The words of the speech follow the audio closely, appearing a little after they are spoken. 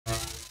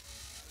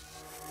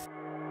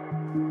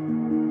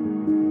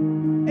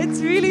It's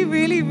really,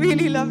 really,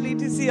 really lovely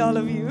to see all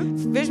of you.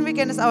 Vision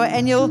Weekend is our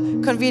annual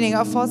convening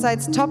of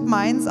Foresight's top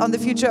minds on the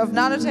future of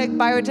nanotech,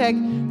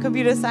 biotech,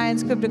 computer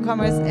science, crypto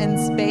commerce, and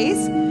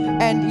space.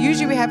 And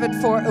usually we have it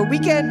for a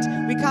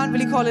weekend. We can't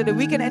really call it a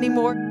weekend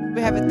anymore.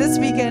 We have it this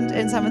weekend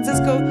in San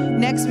Francisco,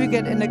 next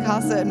weekend in the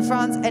Castle in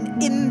France,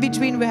 and in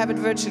between we have it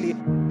virtually.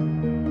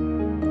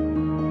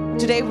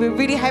 Today we're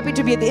really happy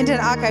to be at the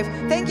Internet Archive.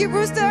 Thank you,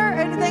 Brewster,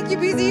 and thank you,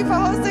 BZ, for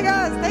hosting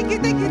us. Thank you,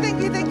 thank you,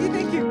 thank you, thank you,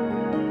 thank you.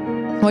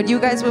 What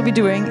you guys will be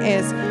doing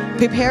is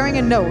preparing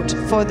a note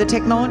for the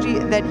technology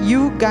that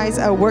you guys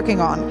are working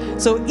on.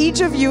 So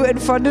each of you in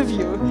front of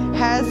you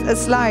has a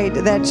slide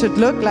that should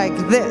look like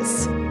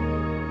this.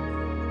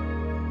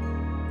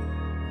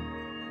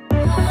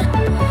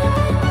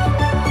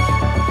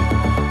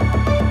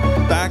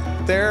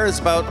 There is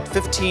about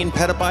 15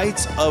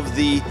 petabytes of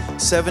the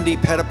 70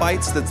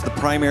 petabytes that's the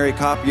primary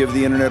copy of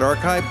the Internet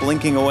Archive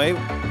blinking away.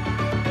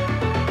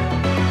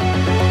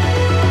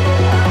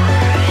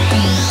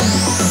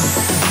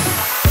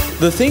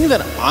 The thing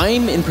that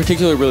I'm in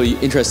particular really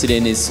interested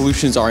in is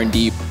solutions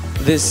R&D.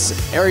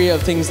 This area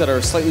of things that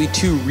are slightly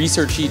too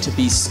researchy to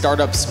be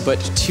startups, but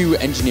too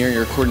engineering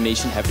or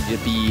coordination heavy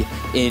to be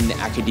in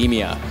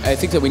academia. I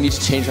think that we need to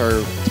change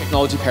our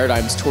technology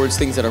paradigms towards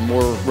things that are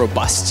more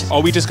robust.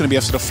 Are we just going to be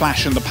a sort of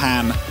flash in the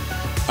pan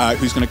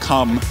who's going to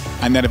come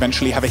and then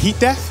eventually have a heat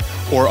death?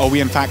 Or are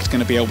we in fact going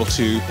to be able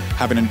to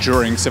have an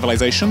enduring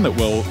civilization that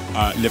will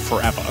live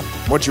forever?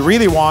 What you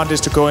really want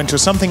is to go into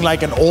something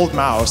like an old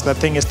mouse. That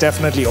thing is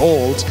definitely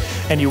old,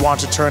 and you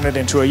want to turn it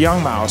into a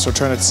young mouse or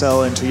turn its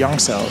cell into young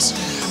cells.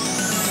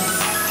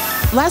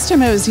 Last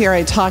time I was here,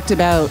 I talked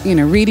about,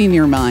 reading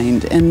your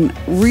mind, and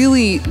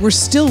really, we're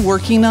still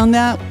working on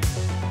that.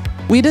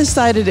 We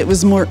decided it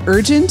was more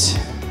urgent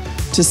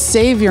to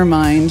save your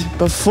mind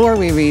before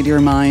we read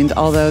your mind,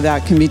 although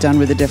that can be done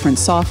with a different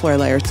software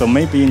layer. So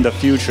maybe in the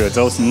future,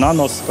 those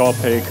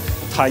nanoscopic,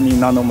 tiny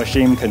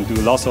nanomachines can do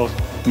lots of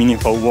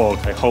meaningful work.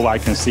 I hope I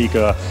can see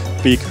a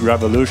big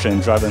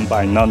revolution driven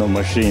by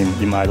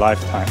nanomachine in my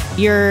lifetime.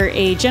 You're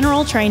a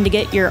general trying to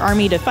get your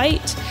army to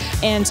fight,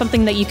 and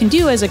something that you can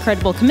do as a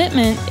credible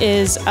commitment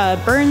is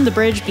burn the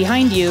bridge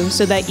behind you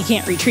so that you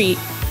can't retreat,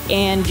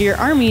 and your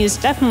army is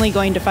definitely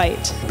going to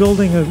fight.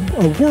 Building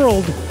a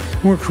world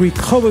where we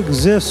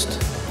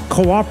coexist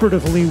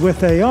cooperatively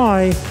with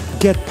AI,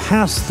 get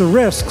past the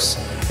risks,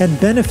 and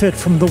benefit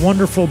from the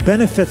wonderful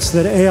benefits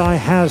that AI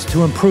has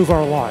to improve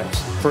our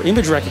lives. For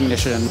image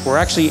recognition, we're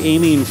actually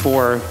aiming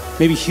for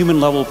maybe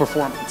human-level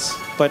performance.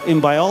 But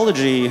in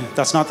biology,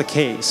 that's not the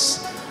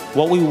case.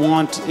 What we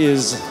want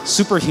is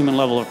superhuman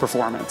level of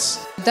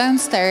performance.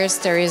 Downstairs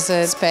there is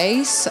a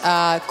space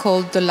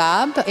called the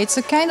lab. It's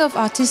a kind of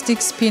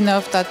artistic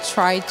spin-off that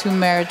tried to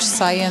merge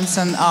science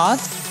and art.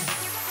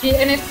 The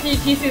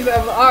NFT pieces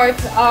of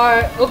art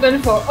are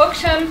open for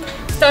auction.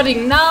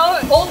 Starting now,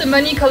 all the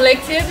money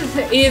collected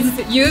is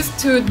used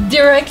to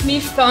directly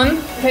fund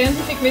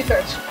scientific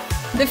research.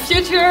 The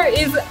future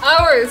is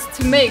ours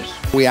to make.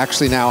 We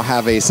actually now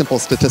have a simple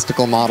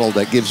statistical model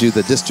that gives you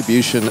the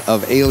distribution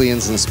of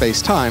aliens in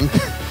space-time,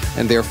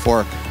 and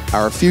therefore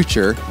our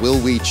future. Will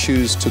we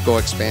choose to go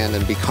expand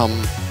and become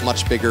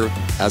much bigger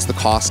as the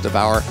cost of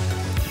our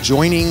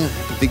joining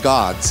the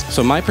gods?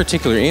 So my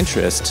particular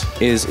interest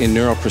is in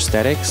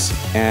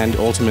neuroprosthetics and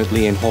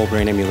ultimately in whole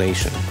brain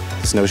emulation.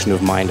 This notion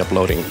of mind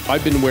uploading.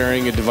 I've been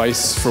wearing a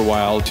device for a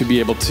while to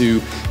be able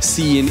to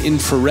see in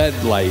infrared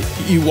light.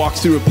 You walk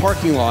through a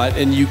parking lot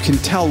and you can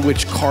tell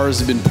which cars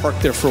have been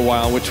parked there for a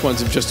while and which ones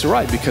have just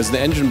arrived because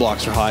the engine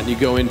blocks are hot. And you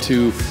go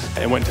into,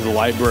 I went to the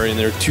library and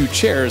there are 2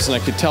 chairs and I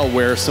could tell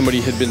where somebody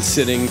had been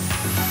sitting.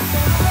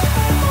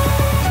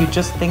 If you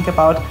just think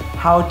about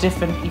how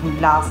different even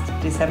last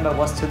December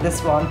was to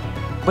this one,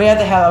 where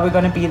the hell are we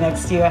going to be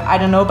next year? I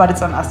don't know, but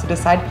it's on us to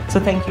decide. So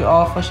thank you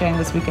all for sharing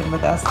this weekend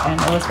with us, and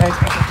it was very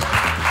special.